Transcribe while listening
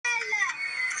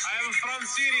am from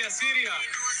Syria, Syria.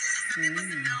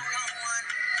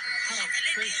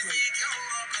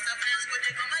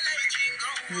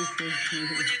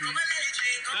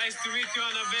 Nice to meet you,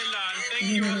 Annabella. And thank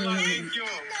you, Allah, thank you.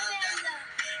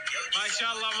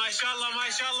 MashaAllah, MashaAllah,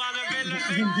 MashaAllah, Annabella,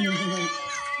 thank you.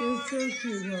 That's so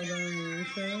cute, hold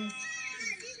on,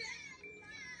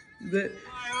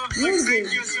 Thank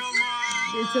you so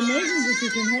much. It's amazing that you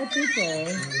can help people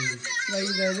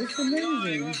like that. It's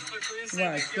amazing.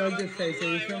 Watch, show the face. Are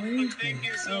you filming? Thank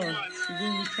you so much. You're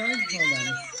doing the charge? Hold on.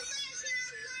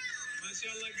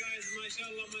 MashaAllah, guys,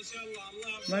 MashaAllah, MashaAllah.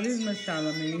 Allah What is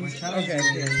mashallah mean? Okay,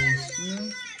 here.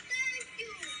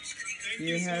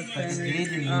 You have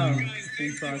finished. Oh, it's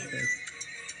in process.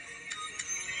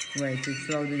 Wait, it's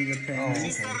loading the payment.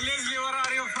 Sister Leslie, where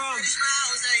are you from?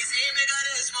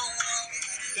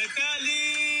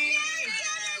 Natalie!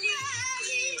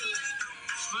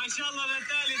 MashaAllah,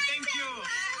 Natalie, thank you.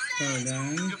 Hold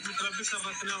on.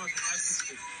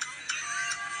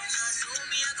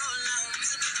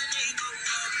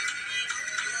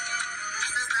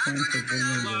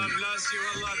 Allah bless you,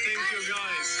 Allah, thank you,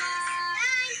 guys.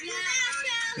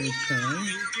 It's time.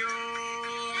 Thank you.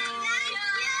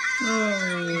 Oh,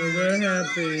 they're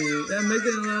happy. They're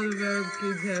making a lot of our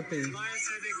kids happy.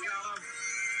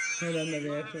 Hold on, maybe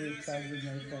I have to start with my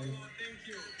face. Thank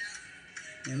you.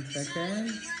 1 second.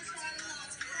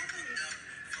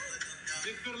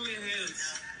 Beverly Hills.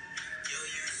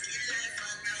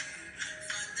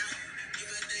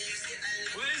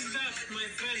 Where is that, my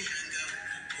friend?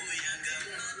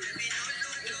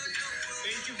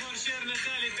 Thank you for sharing,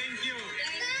 Natalie. Thank you.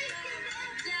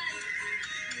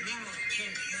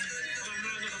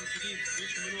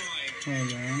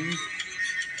 Hold on.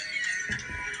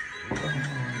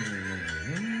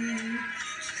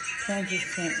 Can't just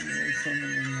send me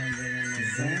something in my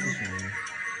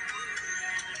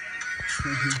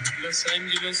Los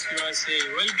Angeles, USA.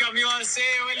 Welcome, USA.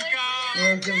 Welcome.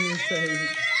 Welcome, USA.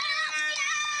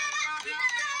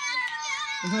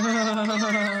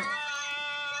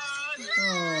 Oh.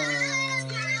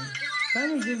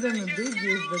 Trying to give them a big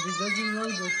gift, but it doesn't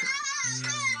load it.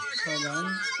 Hold on.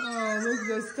 Oh, look,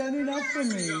 they're standing up for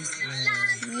me.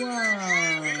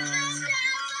 Wow.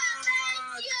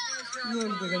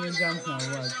 Look, they're gonna jump now.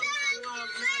 Watch.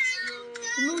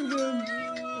 Look, them.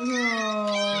 Oh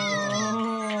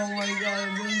my God!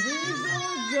 This is so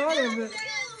much joy.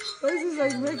 This is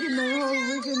like making my whole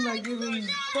weekend like even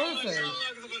perfect.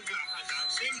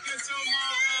 Thank you so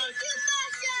much.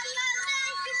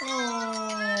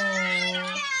 Oh.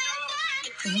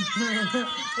 I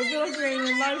feel like we're in a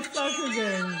livestock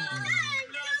again. Allah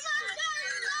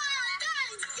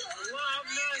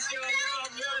bless you. Allah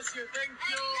bless you. Thank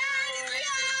you. Thank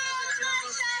you,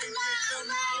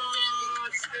 Allah.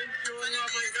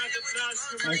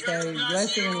 My God bless you. Okay,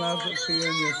 blessing and love to you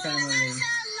and your family.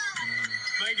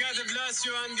 My God bless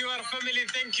you and your family.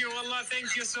 Thank you, Allah. Thank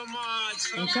you so much.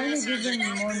 I'm trying to give them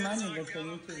more money, but they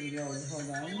need to reload. Hold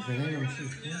on. God bless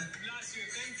you.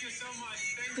 Thank you so much.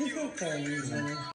 Thank you. It's okay.